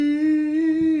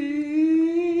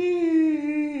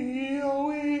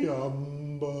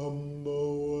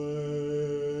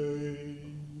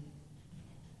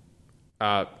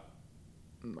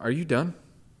Are you done?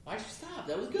 Why'd you stop?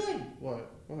 That was good. What?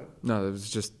 No, it was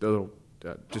just a little.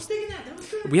 I was thinking that was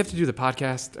good. We have to do the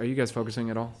podcast. Are you guys focusing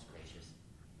at all?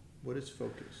 What is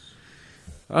focus?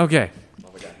 Okay.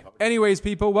 Anyways,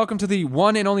 people, welcome to the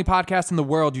one and only podcast in the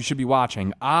world you should be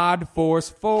watching, Odd Force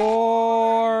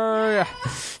 4.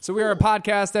 So we are a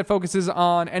podcast that focuses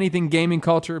on anything gaming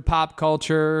culture, pop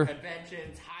culture.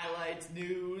 Conventions, highlights,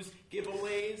 news,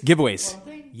 giveaways. Giveaways.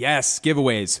 Yes,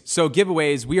 giveaways. So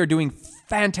giveaways, we are doing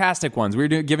fantastic ones. We're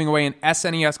giving away an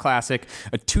SNES Classic,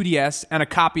 a 2DS, and a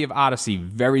copy of Odyssey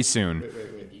very soon. Wait.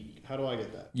 How do I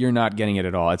get that? You're not getting it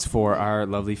at all. It's for our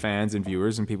lovely fans and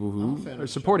viewers and people who are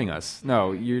supporting us.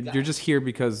 No, you're just here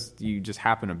because you just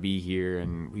happen to be here,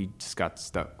 and we just got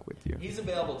stuck with you. He's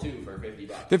available too for $50.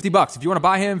 $50. If you want to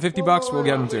buy him, $50, we'll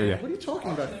get him to you. What are you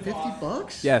talking about?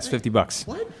 $50? Yeah, it's $50.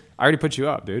 What? I already put you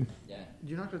up, dude. Yeah.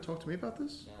 You're not going to talk to me about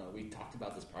this? No, we talked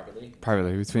about this privately.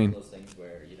 Privately, between. One of those things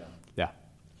where, you know. Yeah.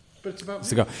 But it's about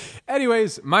To go.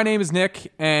 Anyways, my name is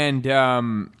Nick, and a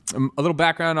little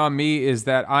background on me is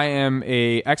that I am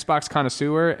a Xbox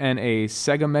connoisseur and a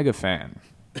Sega Mega fan.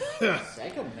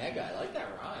 Sega Mega, I like that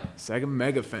rhyme. Sega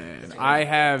Mega fan. I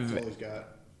have That's all he's got.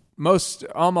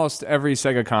 almost every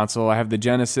Sega console. I have the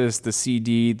Genesis, the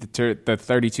CD, the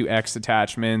 32X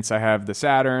attachments. I have the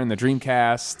Saturn, the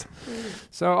Dreamcast.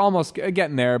 So almost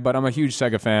getting there, but I'm a huge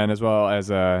Sega fan as well as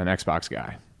an Xbox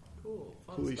guy. Cool.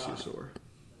 Fun stuff. Plesiosaur.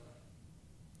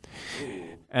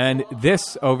 And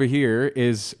this over here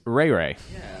is Ray Ray.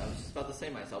 Yeah, I was just about to say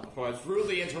myself before I was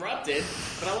rudely interrupted,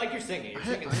 but I like your singing. Your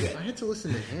singing's good. I had to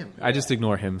listen to him. I just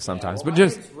ignore him sometimes, Yeah, but well,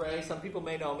 just my name's Ray. Some people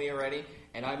may know me already,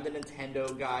 and I'm the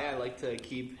Nintendo guy. I like to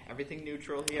keep everything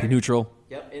neutral here. neutral.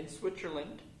 Yep, in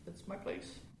Switzerland. That's my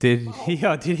place. Did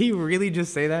he really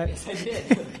just say that? Yes, I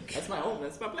did. That's my home.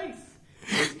 That's my place.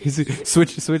 He's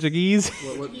switch a geese.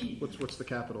 What's the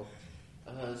capital?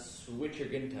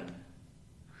 Switcherginton.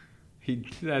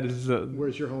 That is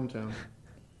Where's your hometown?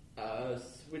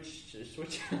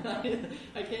 Switch.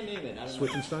 I can't name it. I don't know.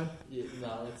 Switchenstein? Yeah,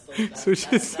 no, it's like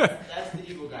that's the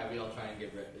evil guy we all try and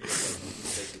get rid of.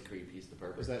 He's the creep. He's the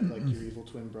purpose. Is that like your evil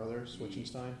twin brother,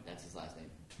 Switchenstein? That's his last name.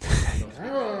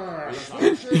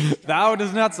 Thou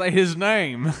does not say his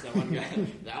name. That one guy.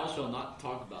 Thou shall not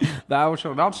talk about it. Thou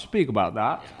shalt not speak about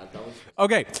that. Yeah, that was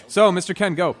Okay, so Mr.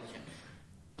 Ken, go.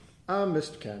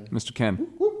 Mr. Ken. Mr. Ken.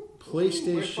 Where's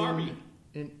PlayStation. Barbie?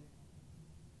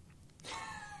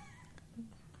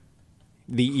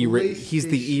 He's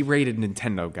the E-rated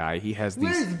Nintendo guy. He has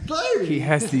Where's these. Barbie? He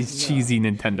has these cheesy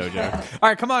Nintendo jokes. All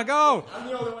right, come on, go. I'm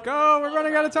the only one. Go. We're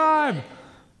running out of time.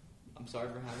 I'm sorry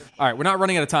for having. All right, we're not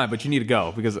running out of time, but you need to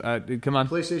go because come on.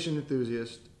 PlayStation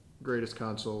enthusiast, greatest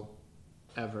console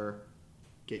ever.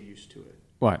 Get used to it.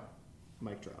 What?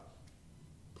 Mic drop.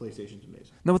 PlayStation's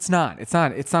amazing. No, it's not. It's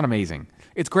not amazing.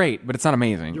 It's great, but it's not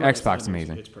amazing. You're right, Xbox it's is not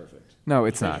amazing. It's perfect. No,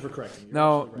 it's Thank not. you for correcting me.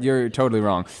 No, absolutely right. you're totally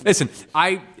wrong. Listen,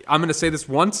 I'm going to say this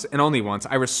once and only once.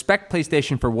 I respect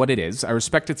PlayStation for what it is. I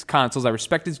respect its consoles. I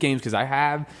respect its games because I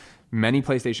have many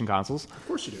PlayStation consoles. Of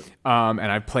course you do. And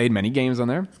I've played many games on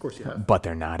there. Of course you have. But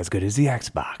they're not as good as the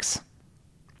Xbox.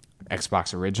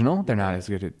 Xbox original, they're not as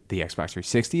good as the Xbox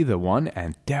 360, the One,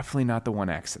 and definitely not the One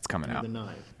X that's coming out. The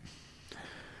 9.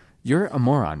 You're a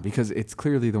moron because it's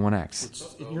clearly the One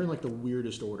X. You're in like the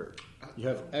weirdest order. You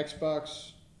have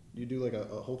Xbox. You do like a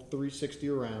whole 360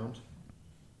 around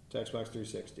to Xbox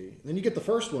 360. And then you get the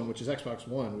first one, which is Xbox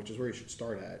One, which is where you should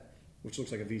start at, which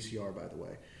looks like a VCR, by the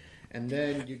way. And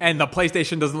then you And the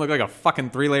PlayStation doesn't look like a fucking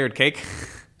 3-layered cake.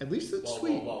 at least it's Whoa,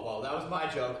 sweet. whoa. That was my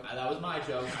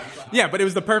joke. Yeah, but it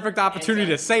was the perfect opportunity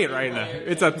to say it right now.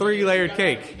 It's a 3-layered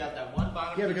cake. You got that one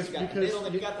bottom, Yeah, you got the middle,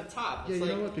 and you got the top. Yeah, It's you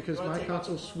like, know what? Because you wanna my take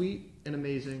console's sweet and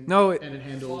amazing. No, and it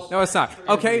handles. No, it's not.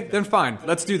 Okay, then fine.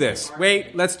 Let's do this.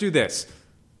 Wait, let's do this.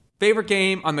 Favorite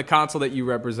game on the console that you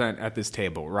represent at this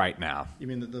table right now? You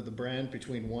mean the brand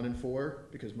between 1 and 4?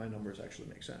 Because my numbers actually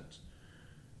make sense.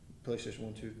 PlayStation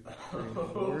 1, 2, 3, and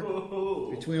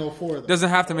 4. Between all 4 of them.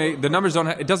 Doesn't have to make the numbers don't.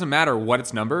 It doesn't matter what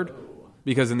it's numbered,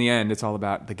 because in the end, it's all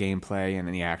about the gameplay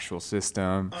and the actual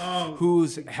system.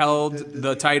 Who's held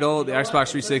the title, the Xbox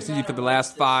 360, for the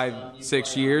last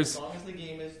 5-6 years As long as the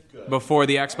game is good. before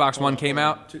the Xbox One came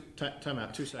out, Time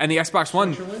out. 2 seconds. and the Xbox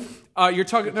One. Switzerland? You're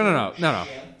talking. No.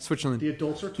 Switzerland. The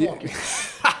adults are talking.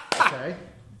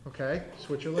 Okay.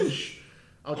 Switzerland. Shh.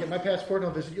 I'll get my passport and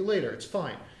I'll visit you later. It's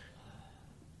fine.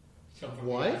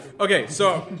 What? Okay,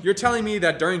 so you're telling me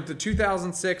that during the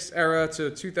 2006 era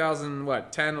to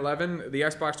 2010, 11, the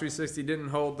Xbox 360 didn't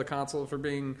hold the console for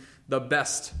being the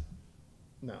best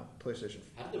No, PlayStation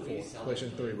How did the Wii 4. sell PlayStation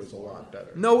like 3 was a lot better.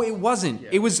 No, it wasn't. Yeah.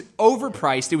 It was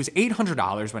overpriced. It was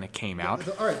 $800 when it came out.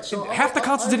 All right, so Half the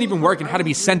consoles I didn't will even work agree- and I had to will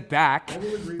be agree- sent back. I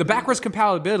will agree The with backwards you.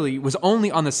 compatibility was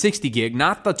only on the 60 gig,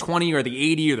 not the 20 or the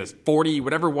 80 or the 40,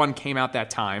 whatever one came out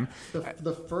that time.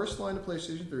 The first line of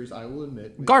PlayStation 3s, I will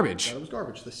admit, Garbage. That it was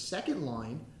garbage. The second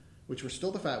line, which were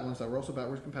still the fat ones that were also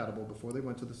backwards compatible before they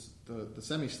went to the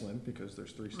semi-slim, because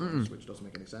there's 3 slims, which doesn't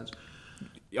make any sense.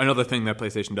 Another thing that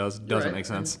PlayStation doesn't Right, make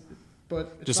sense.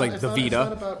 But it's Just not, like it's the not, Vita.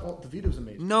 It's not about, the Vita was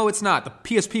amazing. No, it's not. The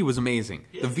PSP was amazing.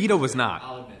 The Vita was not.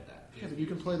 I'll admit that. Yeah, but you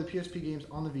can play the PSP games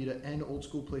on the Vita and old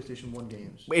school PlayStation 1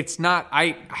 games. It's not.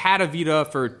 I had a Vita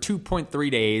for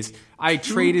 2.3 days. I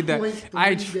traded that. 2.3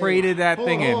 I days. traded that Hold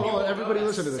thing on, in. hold on. Everybody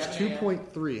listen to this. 7 a.m.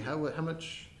 2.3. How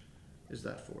much is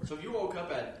that for? So if you woke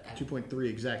up at 2.3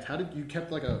 exact. How did you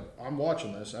kept like a? I'm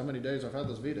watching this. How many days I've had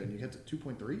this Vita, and you get to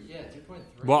 2.3? yeah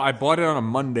 2.3. Well, I bought it on a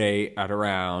Monday at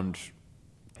around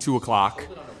 2 o'clock.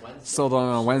 Sold it on a Wednesday. Sold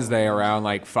on a Wednesday around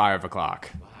like 5 o'clock.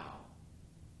 Wow.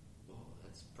 Whoa,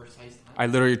 that's precise time. I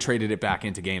literally traded it back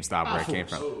into GameStop where it came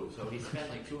from. So he spent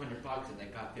like $200 and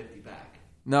then got 50 back.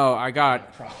 No, I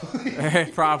got Probably.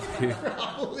 probably.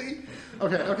 Probably.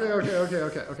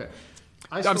 Okay.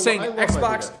 I'm saying I love my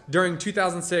Xbox Vita. during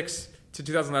 2006 to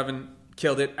 2011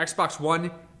 killed it. Xbox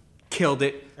One killed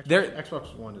it.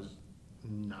 Xbox One is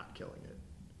not killing it.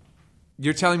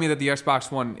 You're telling me that the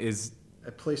Xbox One is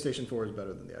PlayStation 4 is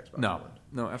better than the Xbox no, One.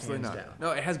 no, absolutely Hands not. down.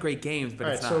 No, it has great games, but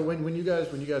All it's right, not. so when you guys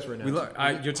were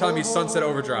announcing, You're telling me Sunset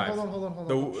Overdrive, Hold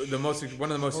on. the most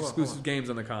one of the most Hold on, exclusive hold on. games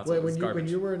on the console. When is you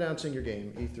garbage. were announcing your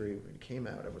game, E3, when it came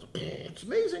out, it was it's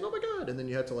amazing, oh my god! And then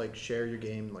you had to like share your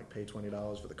game, like pay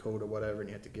 $20 for the code or whatever, and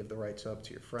you had to give the rights up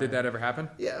to your friend. Did that ever happen?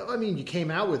 Yeah, I mean, you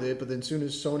came out with it, but then as soon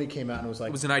as Sony came out and was like,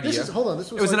 It was an idea. This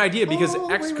was It was an like, idea because oh,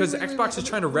 wait, because wait, Xbox is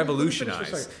trying to let me finish this revolutionize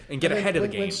second. and get then ahead of the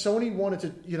when game. Sony wanted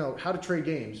to, how to trade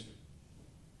games.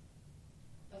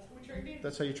 That's what we trade games.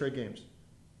 That's how you trade games.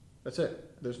 That's it.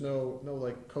 There's no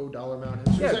like code dollar amount.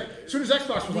 As soon as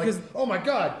Xbox was Because- like, oh my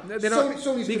god, They don't,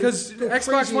 Sony's because gonna go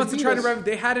Xbox crazy wants to and try beat to. us.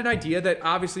 They had an idea that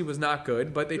obviously was not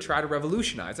good, but they try to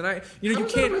revolutionize. And How you is that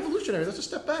can't. revolutionary. That's a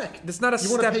step back. That's not a you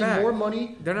want step to pay back. more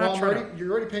money. They're not while trying to-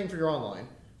 You're already paying for your online,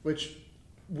 which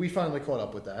we finally caught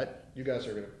up with that. You guys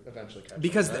are going to eventually catch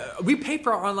Because up with that. we pay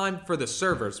for our online for the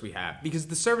servers we have. Because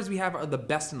the servers we have are the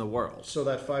best in the world. So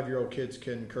that 5-year-old kids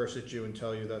can curse at you and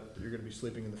tell you that you're going to be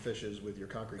sleeping in the fishes with your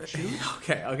concrete shoes.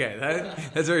 Okay,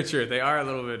 that's very true. They are a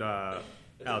little bit out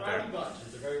It's a there. rowdy bunch.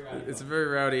 It's a very rowdy It's a bunch. very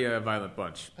rowdy, violent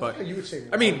bunch. I like But how you would say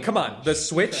I mean, rowdy come on, bunch. the To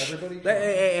Switch. everybody?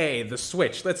 Hey, the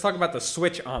Switch. Let's talk about the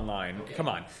Switch online. Come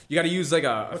on, you got to use like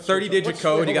a What's 30-digit what's-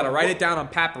 code. wait, You got to hold on. write it down on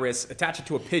papyrus, attach it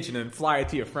to a pigeon, and fly it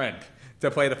to your friend to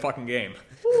play the fucking game.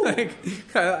 Like,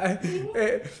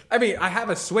 I mean, I have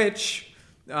a Switch.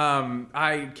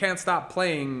 I can't stop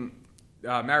playing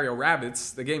Mario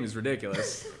Rabbids. The game is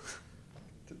ridiculous.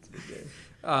 It's a good game.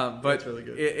 But That's really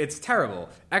good. It's terrible.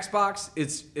 Xbox,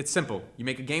 it's simple. You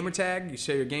make a gamer tag, you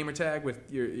share your gamer tag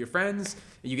with your friends,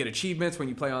 and you get achievements when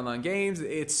you play online games.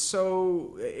 It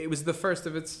was the first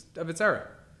of its era.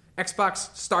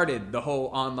 Xbox started the whole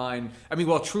online. I mean,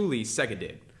 well, truly, Sega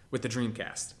did with the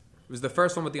Dreamcast. It was the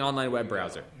first one with the online web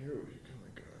browser. Oh my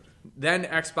god. Then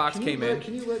Xbox Can you came let- in,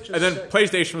 can you let just and then say-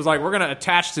 PlayStation was like, "We're gonna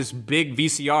attach this big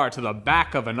VCR to the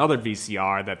back of another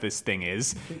VCR that this thing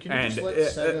is." Can you and just let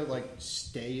Sega like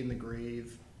stay in the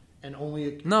grave and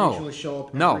only No. occasionally show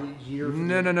up No. every year? For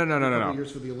No, the, no, no, no, no, every no, couple no.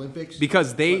 Years for the Olympics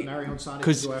Because they, Let Mario and Sonic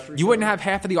because go after each you wouldn't other? have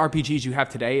half of the RPGs you have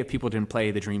today if people didn't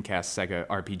play the Dreamcast Sega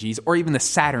RPGs or even the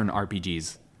Saturn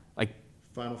RPGs. Like,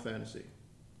 Final Fantasy,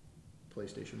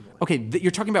 PlayStation 1, okay,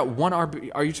 you're talking about one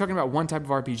Are you talking about one type of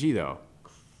RPG though?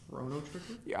 Chrono Trigger.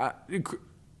 Yeah,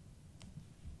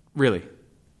 really?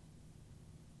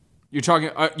 You're talking?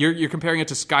 You're comparing it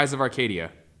to Skies of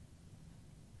Arcadia,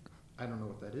 I don't know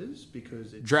what that is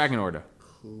because it's Dragon Order.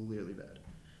 clearly bad.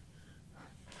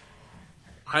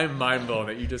 I'm mind blown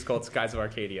that you just called Skies of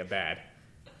Arcadia bad.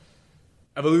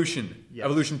 Evolution, Yes.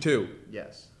 Evolution 2.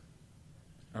 Yes.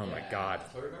 Oh my Yeah. God.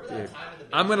 So remember that time in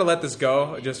the I'm gonna let this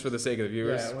go just for the sake of the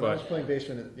viewers, Yeah, when I but was playing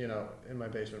basement, in my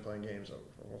basement playing games, I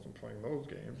wasn't playing those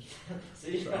games.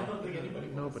 See, I don't think anybody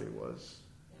wants. Nobody was.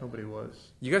 Nobody was.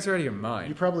 you guys are out of your mind.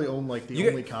 You probably own like the You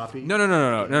only get- copy. No.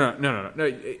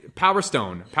 Power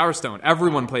Stone. Power Stone.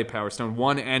 Everyone played Power Stone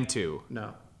 1 and 2.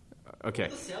 No. Okay.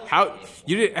 How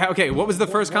you did? Okay. What was the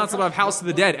first console of House of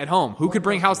the Dead at home? Who could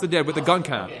bring House of the Dead with a gun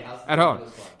con at home?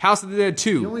 House of the Dead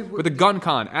 2 with a gun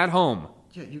con at home.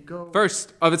 Yeah, you go.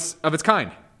 First of its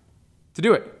kind to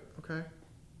do it. Okay.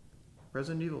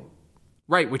 Resident Evil.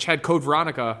 Right, which had Code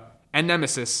Veronica and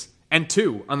Nemesis and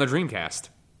 2 on the Dreamcast.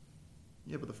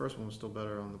 Yeah, but the first one was still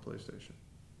better on the PlayStation.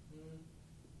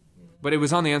 But it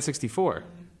was on the N64,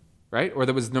 right? Or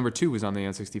that was number 2 was on the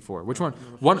N64. Which one?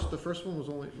 The first one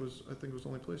I think it was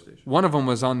only PlayStation. One of them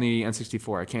was on the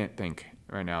N64. I can't think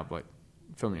right now, but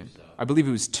fill me in. I believe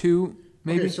it was 2,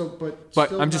 maybe. Okay, but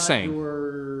still I'm just not saying.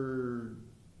 Your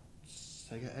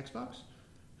Sega Xbox?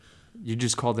 You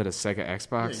just called it a Sega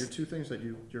Xbox? Yeah, your two things that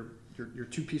your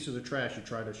two pieces of trash you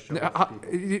try to show off to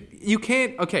people. You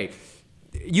can't. Okay,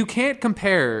 you can't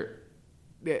compare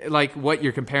like what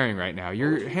you're comparing right now.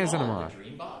 Your hands on them on.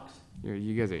 Dreambox.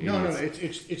 You guys are idiots.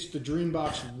 No, it's the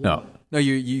Dreambox 1. No,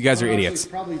 you guys are Honestly, idiots.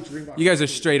 Probably Dreambox. You guys are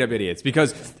 2. straight up idiots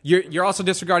because you're also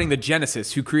disregarding the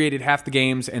Genesis, who created half the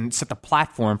games and set the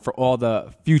platform for all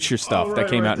the future stuff that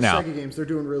came out the now. Sega games, they're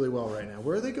doing really well right now.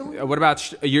 Where are they going? What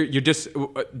about you're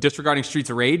disregarding Streets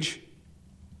of Rage?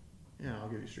 Yeah, I'll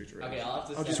give you Streets of Rage. Okay, I'll have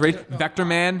to I'll say. just Rage, no, Vector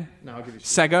Man, No, I'll give you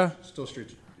Sega, Still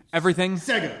Streets. everything,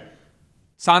 Sega,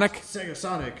 Sonic,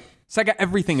 Sonic. Sega,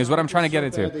 everything is what I'm trying to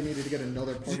get So bad into. They needed to get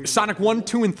another party. Sonic 1,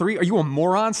 2, and 3. Are you a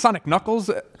moron? Sonic Knuckles?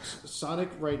 Sonic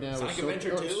right now Sonic is so.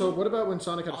 Adventure 2? So what about when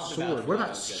Sonic had a Awesome sword? What about that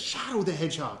was good. Shadow the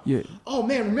Hedgehog? Yeah. Oh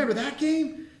man, remember that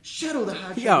game? Shadow the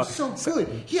Hedgehog Yo, was so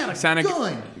good. He had a Sonic-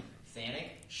 gun.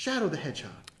 Sonic. Shadow the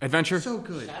Hedgehog. Adventure? So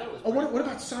good. Shadow was Oh, what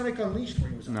about Sonic Unleashed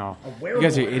where he was No. a You werewolf?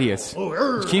 guys are idiots.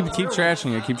 Oh, Keep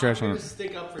trashing it. Keep I'm trashing gonna it.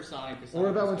 stick up for Sonic. What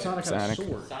about when Sonic had a Sonic.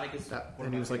 sword? Sonic is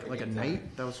And he was like a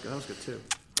knight. That was good too.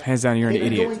 Hands down, you're an Hey, they're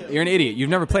idiot. going- You're an idiot. You've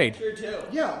never played.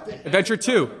 Yeah, Adventure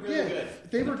 2. yeah,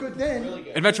 they were good then.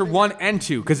 Adventure 1 and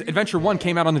 2, because Adventure 1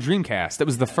 came out on the Dreamcast. That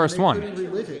was the first They one. couldn't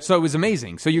relive it. So it was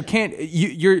amazing. So you can't,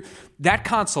 you're, that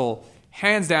console,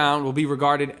 hands down, will be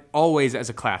regarded always as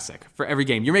a classic for every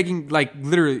game. You're making, like,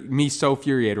 literally me so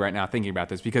infuriated right now thinking about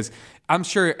this, because I'm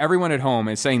sure everyone at home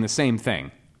is saying the same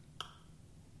thing.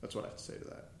 That's what I have to say to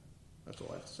that. That's all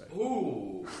I have to say.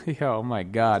 Ooh. Oh my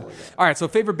God! All right, so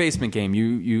favorite basement game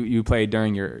you played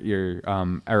during your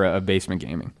era of basement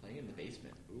gaming. Playing in the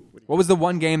basement. Ooh. What was the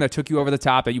one game that took you over the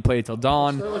top that you played till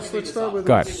dawn? So let's start with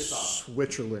Go ahead.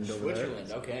 Switzerland over there.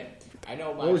 Switzerland. Okay. I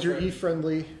know. What was your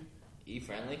E-friendly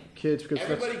E-friendly? kids? Because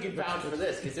Everybody could vouch for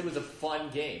this because it was a fun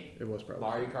game. It was probably.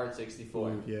 Mario Kart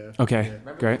 64. Yeah. Okay,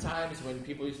 Remember great. the times when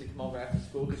people used to come over after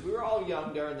school? Because we were all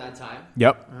young during that time.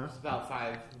 Yep. It was about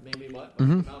 5, maybe what?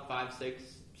 Mm-hmm. About 5, 6,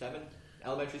 7.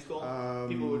 Elementary school.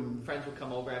 Friends would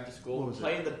come over after school, what was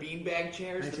play in the beanbag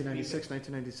chairs. 1996,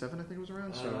 1997, I think it was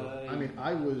around. So Uh, I mean,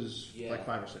 I was yeah. like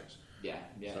 5 or 6. Yeah.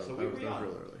 So that we was were young,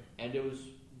 really early. and it was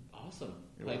awesome.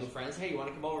 Playing with friends. Hey, you want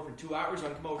to come over for 2 hours? You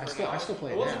want to come over for an hour? I still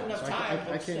play it It wasn't now. enough So time. I but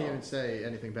can't still. even say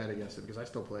anything bad against it because I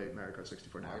still play Mario Kart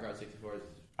 64 now. Mario Kart 64 is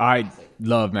I classic.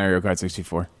 love Mario Kart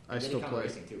 64. I still Diddy Kong play.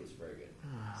 Racing 2 was very good.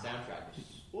 Soundtrack was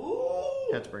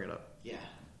ooh. Had to bring it up. Yeah.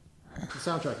 The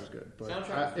soundtrack is good, but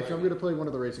Soundtrack is if very I'm going to play one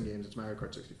of the racing games, it's Mario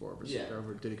Kart 64 over, Yeah.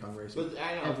 over Diddy Kong Racing. But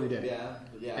I know every day,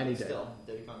 Yeah. Any but day. Still,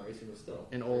 Diddy Kong Racing was still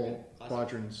in very all good. Classic.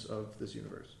 quadrants of this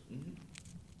universe.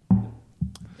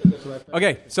 Still good. So that-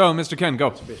 Okay, so Mr. Ken, go.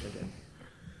 That's a basement game.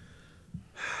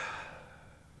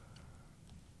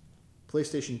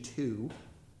 PlayStation 2,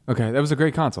 Okay, that was a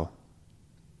great console.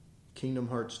 Kingdom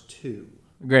Hearts 2.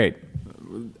 Great.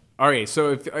 All right,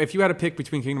 so if you had to pick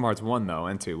between Kingdom Hearts 1 though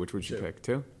and 2, which would you 2. pick?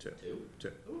 2? Two.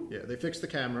 Yeah, they fixed the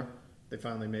camera. They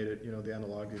finally made it, the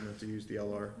analog. You didn't have to use the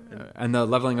LR. And the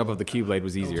leveling up of the Keyblade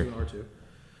was easier. L2 and R2.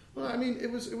 Well, I mean,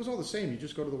 it was all the same. You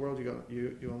just go to the world.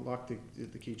 You unlock the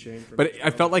keychain. But I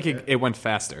felt like it went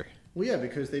faster. Well, yeah,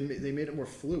 because they made it more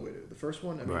fluid. The first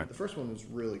one, Right. the first one was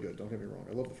really good. Don't get me wrong.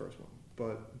 I love the first one.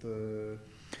 But the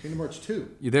Kingdom Hearts 2,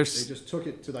 Yeah, they there's just took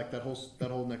it to like that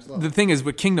whole next level. the thing is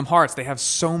with Kingdom Hearts, they have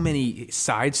so many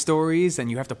side stories, and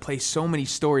you have to play so many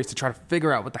stories to try to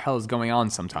figure out what the hell is going on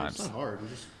It's sometimes. not hard. You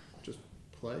just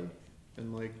play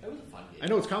and like. It was a fun game. I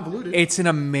know it's convoluted. It's an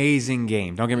amazing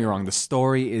game. Don't get me wrong. The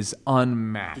story is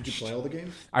unmatched. Did you play all the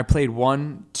games? I played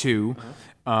 1, 2,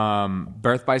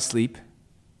 Birth by Sleep,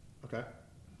 Okay.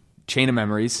 Chain of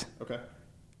Memories, Okay.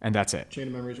 and that's it. Chain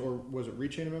of Memories, or was it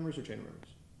Rechain of Memories or Chain of Memories?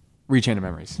 Rechain of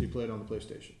Memories. So you played on the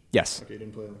PlayStation. Yes. Okay, you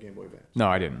didn't play on the Game Boy Advance. No,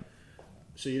 I didn't.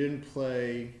 So you didn't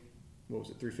play, what was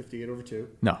it, 358 over 2?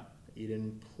 No. You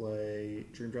didn't play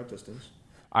Dream Drop Distance.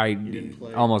 I didn't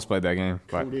play almost played that game,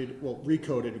 but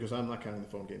Recoded, because I'm not counting the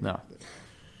phone game. No.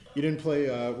 You didn't play,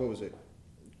 what was it?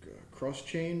 Cross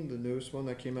Chain, the newest one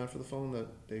that came out for the phone that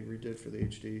they redid for the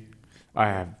HD. I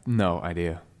have no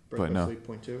idea. Birth But by no. Sleep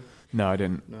Point 2? No, I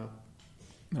didn't.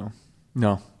 No.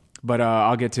 No. But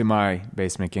I'll get to my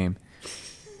basement game.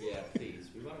 Yeah, please.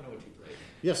 We want to know what you played.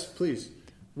 Yes, please.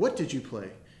 What did you play?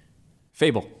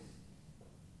 Fable.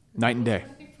 Night and day.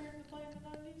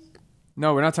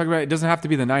 No, we're not talking about it. Doesn't have to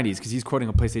be the 90s because he's quoting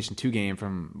a PlayStation 2 game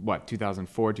from, what,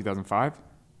 2004, 2005?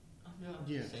 No,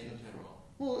 Yeah. saying in general.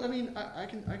 Well, I mean, I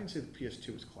can say the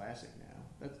PS2 is classic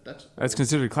now. That's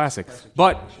considered classic. Classic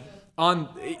But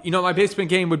generation. my basement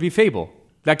game would be Fable.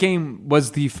 That game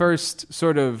was the first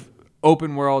sort of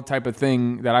open world type of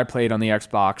thing that I played on the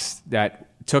Xbox that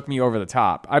took me over the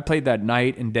top. I played that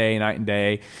night and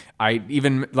day. I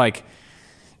even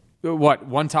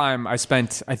one time I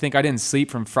think I didn't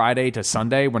sleep from Friday to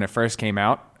Sunday when it first came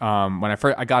out.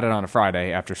 I got it on a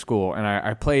Friday after school, and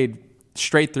I played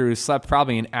straight through, slept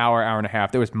probably an hour and a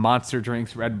half. There was Monster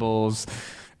drinks, Red Bulls,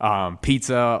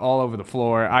 pizza all over the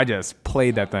floor. I just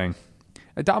played that thing.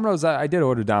 At Domino's, I did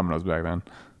order Domino's back then.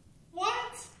 What?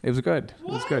 It was good. It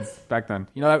was good back then.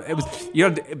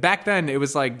 Back then it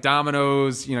was like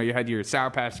Domino's. You had your Sour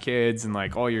Patch Kids and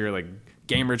like all your like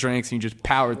gamer drinks, and you just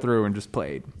powered through and just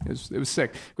played. It was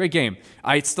sick. Great game.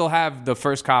 I still have the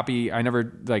first copy. I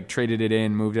never like traded it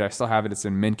in, moved it. I still have it. It's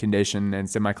in mint condition and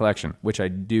it's in my collection, which I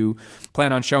do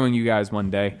plan on showing you guys one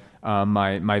day.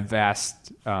 My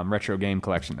vast retro game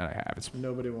collection that I have. It's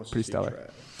Nobody wants pretty to see stellar. trash.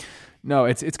 No,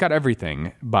 it's got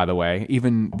everything, by the way.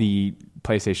 Even the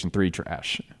PlayStation 3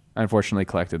 trash. I unfortunately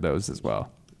collected those as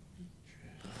well.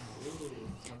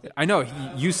 I know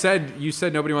you said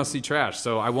nobody wants to see trash,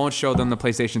 so I won't show them the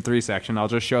PlayStation 3 section. I'll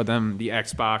just show them the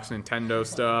Xbox, Nintendo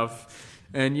stuff,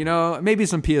 and maybe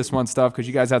some PS1 stuff, because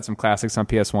you guys had some classics on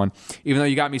PS1. Even though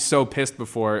you got me so pissed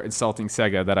before insulting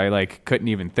Sega that I couldn't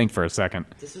even think for a second.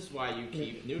 This is why you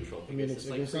keep neutral. I mean, Because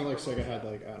it's not like Sega had I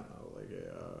don't know,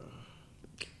 a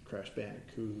Crash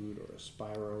Bandicoot or a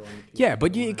Spyro on the Yeah,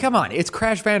 but come on, it's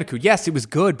Crash Bandicoot. Yes, it was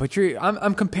good, but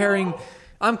I'm comparing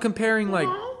like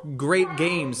great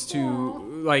games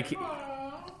to like.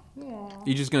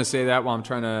 You just gonna say that while I'm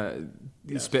trying to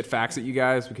spit facts at you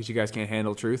guys because you guys can't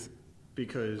handle truth?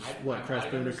 Because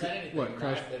Crash Bandicoot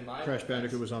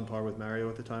was on par with Mario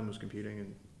at the time, was competing,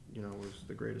 and was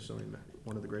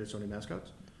one of the greatest Sony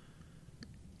mascots.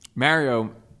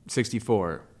 Mario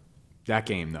 64, that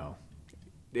game though,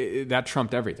 that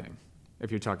trumped everything.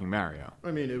 If you're talking Mario,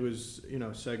 I mean, it was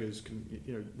Sega's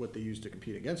what they used to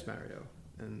compete against Mario,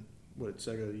 and what did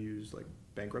Sega use, like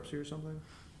bankruptcy or something?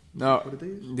 no, What did they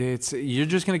use? you're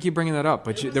just gonna keep bringing that up.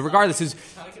 But regardless, is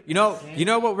you know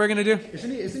what we're gonna do?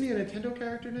 Isn't he a Nintendo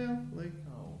character now? Like,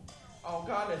 Oh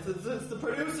God, it's the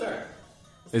producer.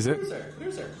 Is it?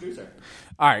 Producer.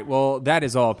 All right, well, that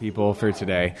is all, people, for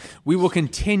today. We will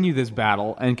continue this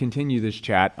battle and continue this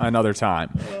chat another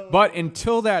time. But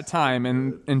until that time,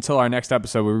 and until our next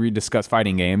episode where we discuss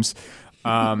fighting games,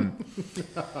 comment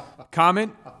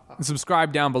and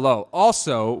subscribe down below.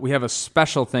 Also, we have a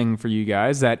special thing for you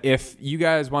guys that if you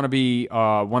guys want to be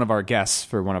one of our guests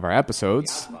for one of our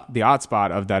episodes, the odd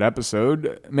spot of that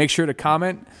episode, make sure to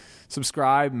comment,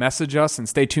 subscribe, message us, and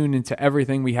stay tuned into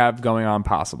everything we have going on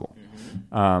possible.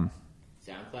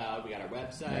 SoundCloud, we got our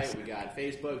website, we got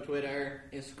Facebook, Twitter,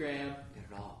 Instagram, we got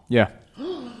it all. Yeah.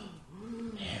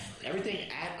 Everything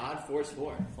at Odd Force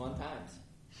 4. Fun times.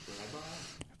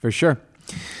 For sure.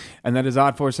 And that is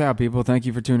Odd Force out, people. Thank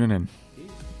you for tuning in.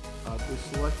 oddly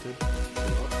selected.